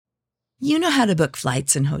You know how to book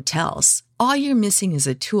flights and hotels. All you're missing is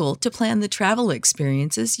a tool to plan the travel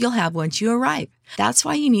experiences you'll have once you arrive. That's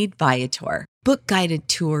why you need Viator. Book guided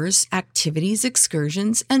tours, activities,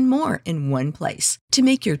 excursions, and more in one place to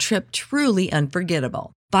make your trip truly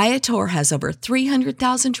unforgettable. Viator has over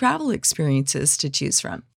 300,000 travel experiences to choose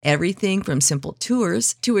from. Everything from simple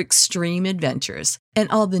tours to extreme adventures and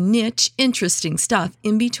all the niche, interesting stuff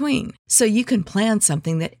in between. So you can plan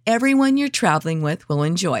something that everyone you're traveling with will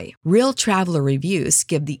enjoy. Real traveler reviews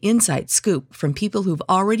give the inside scoop from people who've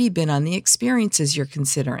already been on the experiences you're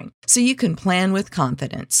considering. So you can plan with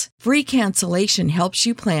confidence. Free cancellation helps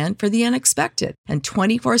you plan for the unexpected. And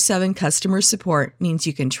 24/7 customer support means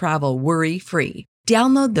you can travel worry-free.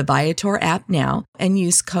 Download the Viator app now and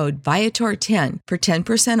use code Viator10 for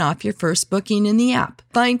 10% off your first booking in the app.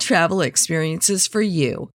 Find travel experiences for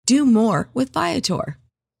you. Do more with Viator.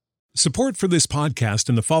 Support for this podcast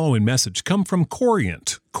and the following message come from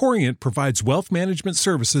Corient. Corient provides wealth management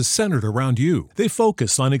services centered around you. They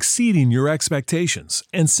focus on exceeding your expectations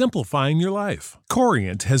and simplifying your life.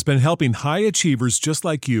 Corient has been helping high achievers just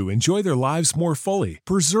like you enjoy their lives more fully,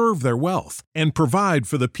 preserve their wealth, and provide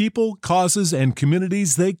for the people, causes, and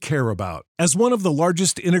communities they care about. As one of the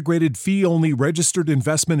largest integrated fee-only registered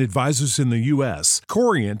investment advisors in the U.S.,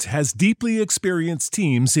 Corient has deeply experienced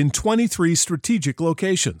teams in 23 strategic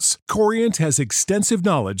locations. Corient has extensive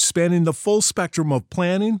knowledge spanning the full spectrum of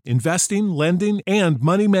planning, investing, lending, and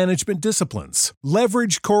money management disciplines.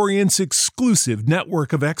 Leverage Corient's exclusive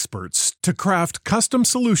network of experts to craft custom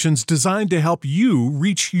solutions designed to help you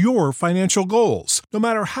reach your financial goals, no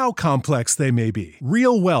matter how complex they may be.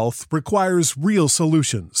 Real wealth requires real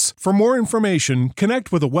solutions. For more information,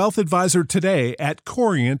 connect with a wealth advisor today at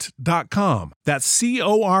Corient.com. That's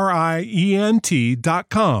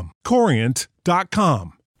Corient.com.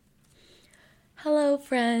 Corient.com. Hello,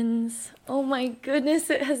 friends. Oh my goodness,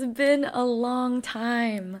 it has been a long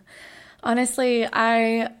time. Honestly,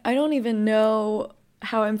 I don't even know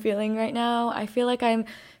how I'm feeling right now. I feel like I'm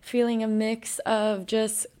feeling a mix of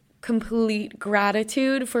just complete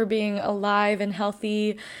gratitude for being alive and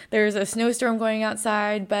healthy. There's a snowstorm going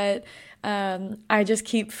outside, but I just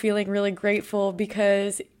keep feeling really grateful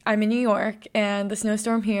because I'm in New York and the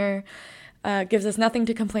snowstorm here gives us nothing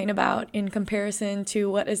to complain about in comparison to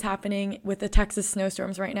what is happening with the Texas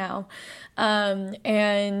snowstorms right now.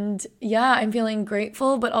 And yeah, I'm feeling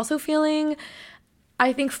grateful, but also feeling,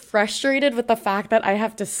 I think, frustrated with the fact that I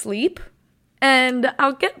have to sleep. And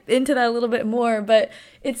I'll get into that a little bit more, but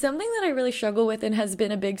it's something that I really struggle with and has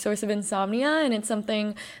been a big source of insomnia. And it's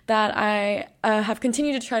something that I have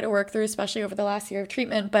continued to try to work through, especially over the last year of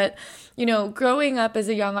treatment. But, you know, growing up as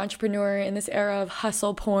a young entrepreneur in this era of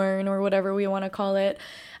hustle porn or whatever we want to call it,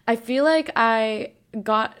 I feel like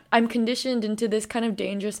I'm conditioned into this kind of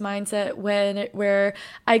dangerous mindset where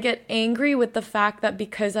I get angry with the fact that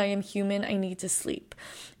because I am human, I need to sleep.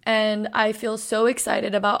 And I feel so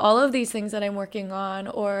excited about all of these things that I'm working on,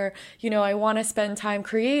 or, you know, I want to spend time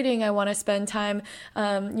creating, I want to spend time,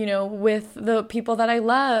 with the people that I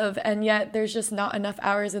love, and yet there's just not enough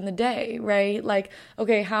hours in the day, right? Like,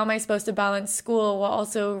 okay, how am I supposed to balance school while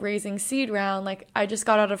also raising seed round? Like, I just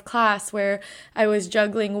got out of class where I was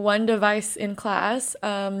juggling one device in class,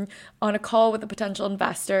 on a call with a potential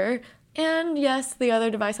investor, and yes, the other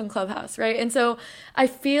device on Clubhouse, right? And so I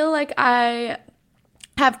feel like I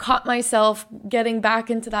have caught myself getting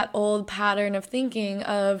back into that old pattern of thinking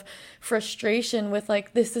of frustration with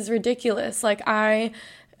like, this is ridiculous. Like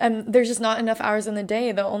there's just not enough hours in the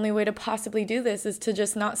day. The only way to possibly do this is to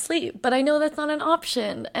just not sleep. But I know that's not an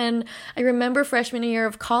option. And I remember freshman year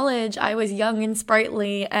of college, I was young and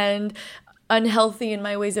sprightly and unhealthy in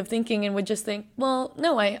my ways of thinking and would just think, well,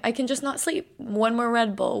 no, I can just not sleep. One more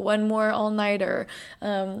Red Bull, one more all-nighter,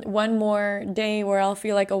 one more day where I'll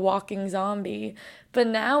feel like a walking zombie. But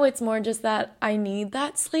now it's more just that I need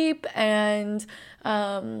that sleep, and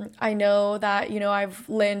I know that, you know, I've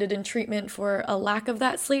landed in treatment for a lack of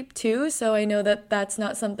that sleep too, so I know that that's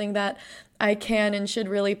not something that I can and should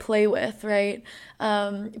really play with, right?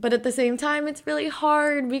 But at the same time, it's really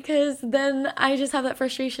hard because then I just have that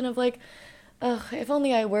frustration of like, ugh, if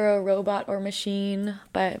only I were a robot or machine.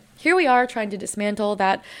 But here we are trying to dismantle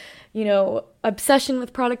that, you know, obsession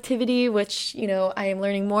with productivity, which, you know, I am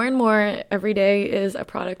learning more and more every day is a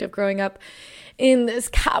product of growing up in this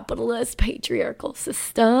capitalist patriarchal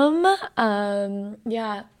system.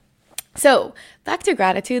 So back to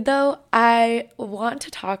gratitude though, I want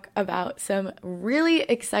to talk about some really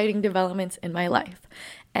exciting developments in my life.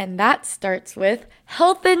 And that starts with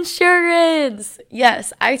health insurance.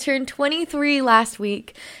 Yes, I turned 23 last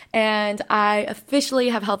week and I officially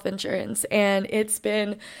have health insurance, and it's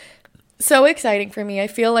been so exciting for me. I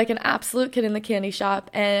feel like an absolute kid in the candy shop,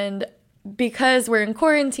 and because we're in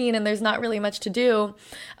quarantine and there's not really much to do,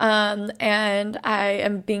 and I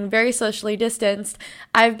am being very socially distanced,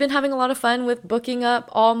 I've been having a lot of fun with booking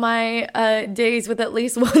up all my days with at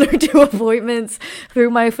least 1 or 2 appointments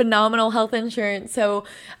through my phenomenal health insurance. So,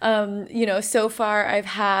 so far I've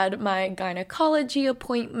had my gynecology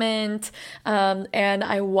appointment, and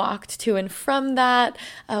I walked to and from that,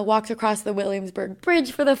 walked across the Williamsburg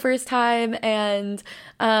Bridge for the first time, and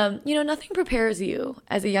nothing prepares you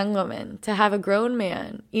as a young woman to have a grown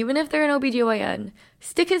man, even if they're an OBGYN,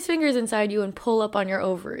 stick his fingers inside you and pull up on your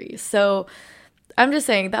ovaries. So I'm just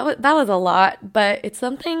saying that was a lot, but it's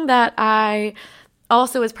something that I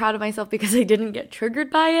also was proud of myself because I didn't get triggered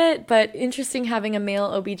by it, but interesting having a male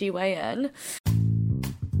OBGYN.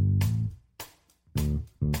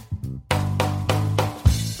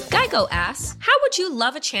 Geico asks, how would you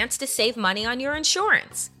love a chance to save money on your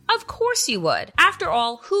insurance? Of course you would. After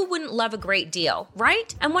all, who wouldn't love a great deal,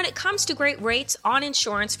 right? And when it comes to great rates on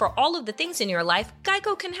insurance for all of the things in your life,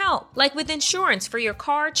 Geico can help. Like with insurance for your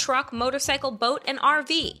car, truck, motorcycle, boat, and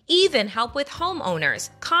RV. Even help with homeowners,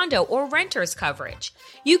 condo, or renters coverage.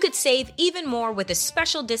 You could save even more with a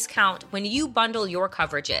special discount when you bundle your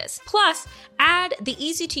coverages. Plus, add the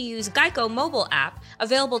easy-to-use Geico mobile app,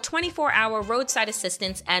 available 24-hour roadside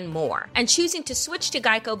assistance, and more. And choosing to switch to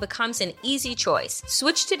Geico becomes an easy choice.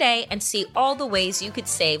 Switch today and see all the ways you could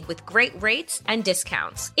save with great rates and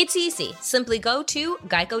discounts. It's easy. Simply go to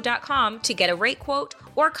geico.com to get a rate quote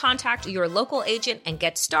or contact your local agent and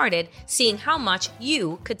get started seeing how much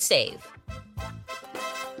you could save.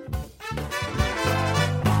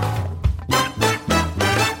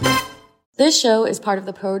 This show is part of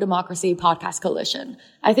the Pro-Democracy Podcast Coalition.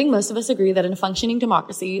 I think most of us agree that in a functioning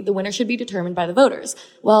democracy, the winner should be determined by the voters.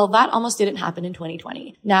 Well, that almost didn't happen in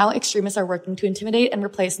 2020. Now, extremists are working to intimidate and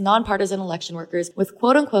replace nonpartisan election workers with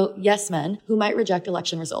quote-unquote yes men who might reject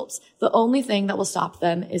election results. The only thing that will stop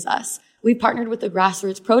them is us. We've partnered with the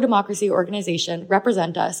grassroots pro-democracy organization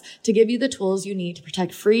Represent Us to give you the tools you need to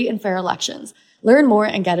protect free and fair elections. Learn more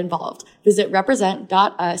and get involved. Visit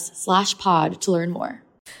represent.us/pod to learn more.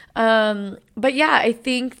 But yeah, I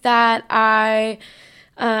think that I've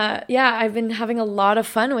been having a lot of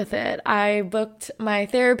fun with it. I booked my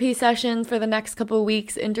therapy sessions for the next couple of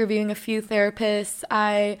weeks, interviewing a few therapists.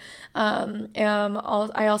 I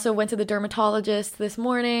also went to the dermatologist this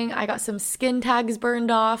morning. I got some skin tags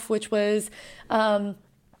burned off, which was,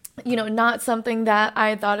 not something that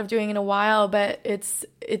I thought of doing in a while, but it's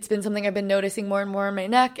been something I've been noticing more and more in my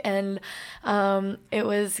neck, and it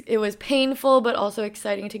was painful, but also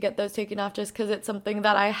exciting to get those taken off, just because it's something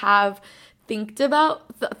that I have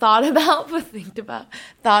thought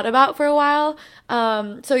about for a while.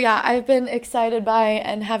 So yeah, I've been excited by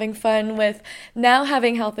and having fun with now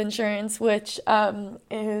having health insurance, which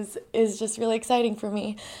is just really exciting for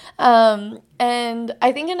me. And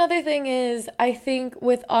I think another thing is, I think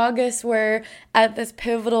with August, we're at this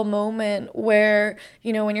pivotal moment where,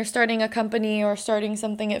 when you're starting a company or starting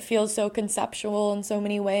something, it feels so conceptual in so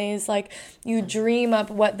many ways. Like, you dream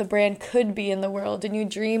up what the brand could be in the world, and you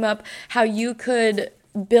dream up how you could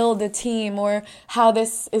build a team, or how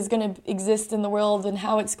this is going to exist in the world, and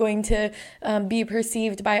how it's going to be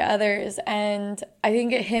perceived by others. And I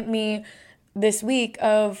think it hit me this week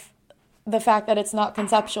of the fact that it's not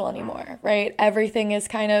conceptual anymore, right? Everything is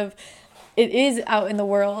it is out in the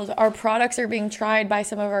world. Our products are being tried by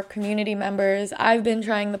some of our community members. I've been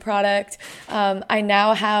trying the product. I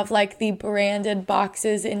now have the branded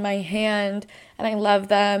boxes in my hand, and I love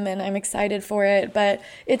them, and I'm excited for it. But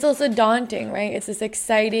it's also daunting, right? It's this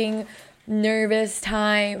exciting, nervous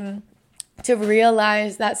time to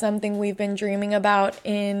realize that something we've been dreaming about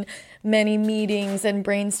in many meetings and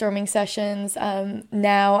brainstorming sessions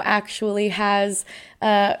now actually is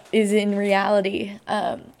in reality,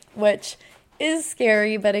 which is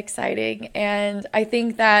scary but exciting. And I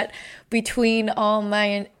think that between all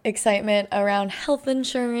my excitement around health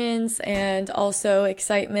insurance and also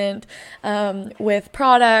excitement with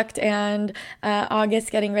product and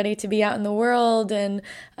August getting ready to be out in the world and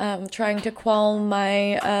trying to quell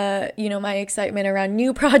my my excitement around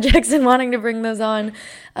new projects and wanting to bring those on,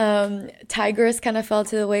 Tigress kind of fell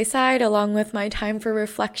to the wayside, along with my time for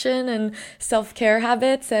reflection and self-care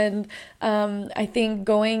habits. And I think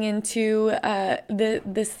going into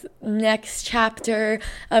this next chapter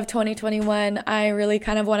of 2021, I really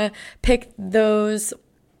kind of want to pick those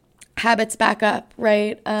habits back up,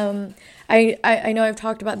 right? I know I've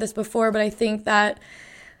talked about this before, but I think that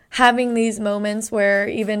having these moments where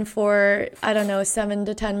even for, 7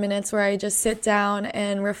 to 10 minutes where I just sit down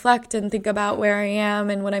and reflect and think about where I am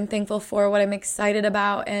and what I'm thankful for, what I'm excited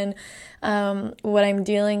about, and what I'm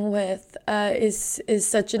dealing with is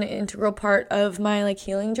such an integral part of my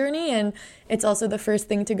healing journey. And it's also the first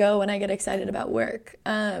thing to go when I get excited about work.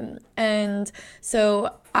 And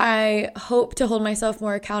so I hope to hold myself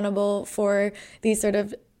more accountable for these sort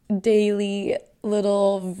of daily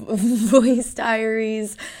little voice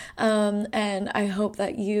diaries, and I hope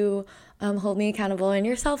that you hold me accountable and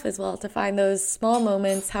yourself as well to find those small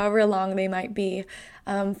moments, however long they might be,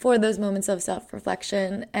 for those moments of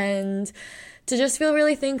self-reflection, and to just feel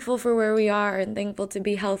really thankful for where we are and thankful to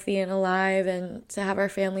be healthy and alive and to have our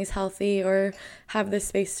families healthy or have the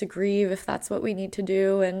space to grieve if that's what we need to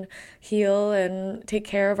do, and heal and take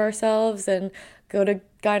care of ourselves and go to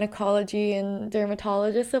gynecology and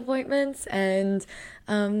dermatologist appointments. And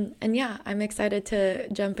yeah, I'm excited to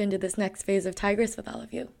jump into this next phase of Tigress with all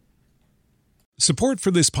of you. Support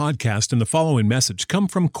for this podcast and the following message come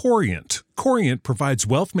from Corient. Corient provides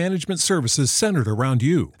wealth management services centered around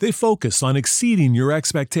you. They focus on exceeding your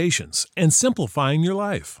expectations and simplifying your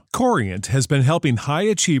life. Corient has been helping high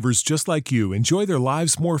achievers just like you enjoy their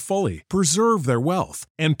lives more fully, preserve their wealth,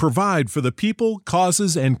 and provide for the people,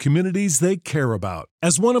 causes, and communities they care about.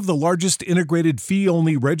 As one of the largest integrated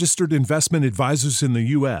fee-only registered investment advisors in the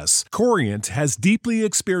U.S., Corient has deeply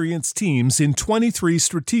experienced teams in 23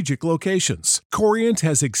 strategic locations. Corient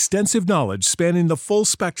has extensive knowledge spanning the full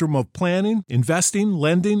spectrum of planning, investing,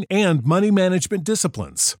 lending, and money management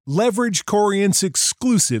disciplines. Leverage Corient's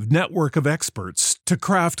exclusive network of experts to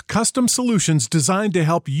craft custom solutions designed to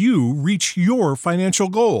help you reach your financial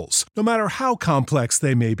goals, no matter how complex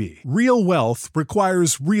they may be. Real wealth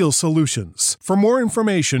requires real solutions. For more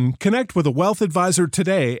information, connect with a wealth advisor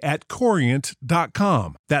today at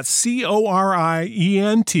Corient.com. That's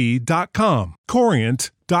Corient.com.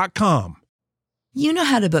 Corient.com. You know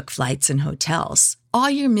how to book flights and hotels. All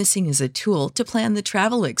you're missing is a tool to plan the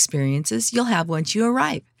travel experiences you'll have once you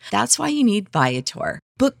arrive. That's why you need Viator.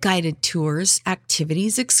 Book guided tours,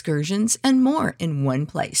 activities, excursions, and more in one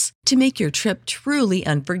place to make your trip truly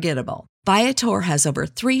unforgettable. Viator has over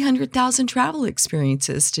 300,000 travel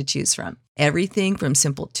experiences to choose from. Everything from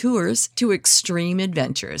simple tours to extreme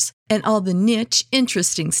adventures and all the niche,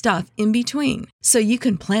 interesting stuff in between. So you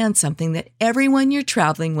can plan something that everyone you're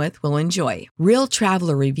traveling with will enjoy. Real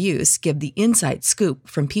traveler reviews give the inside scoop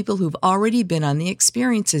from people who've already been on the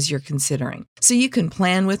experiences you're considering. So you can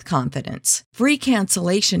plan with confidence. Free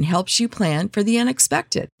cancellation helps you plan for the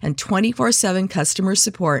unexpected. And 24/7 customer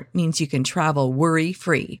support means you can travel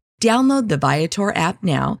worry-free. Download the Viator app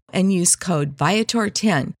now and use code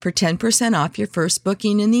Viator10 for 10% off your first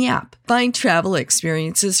booking in the app. Find travel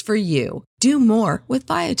experiences for you. Do more with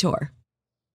Viator.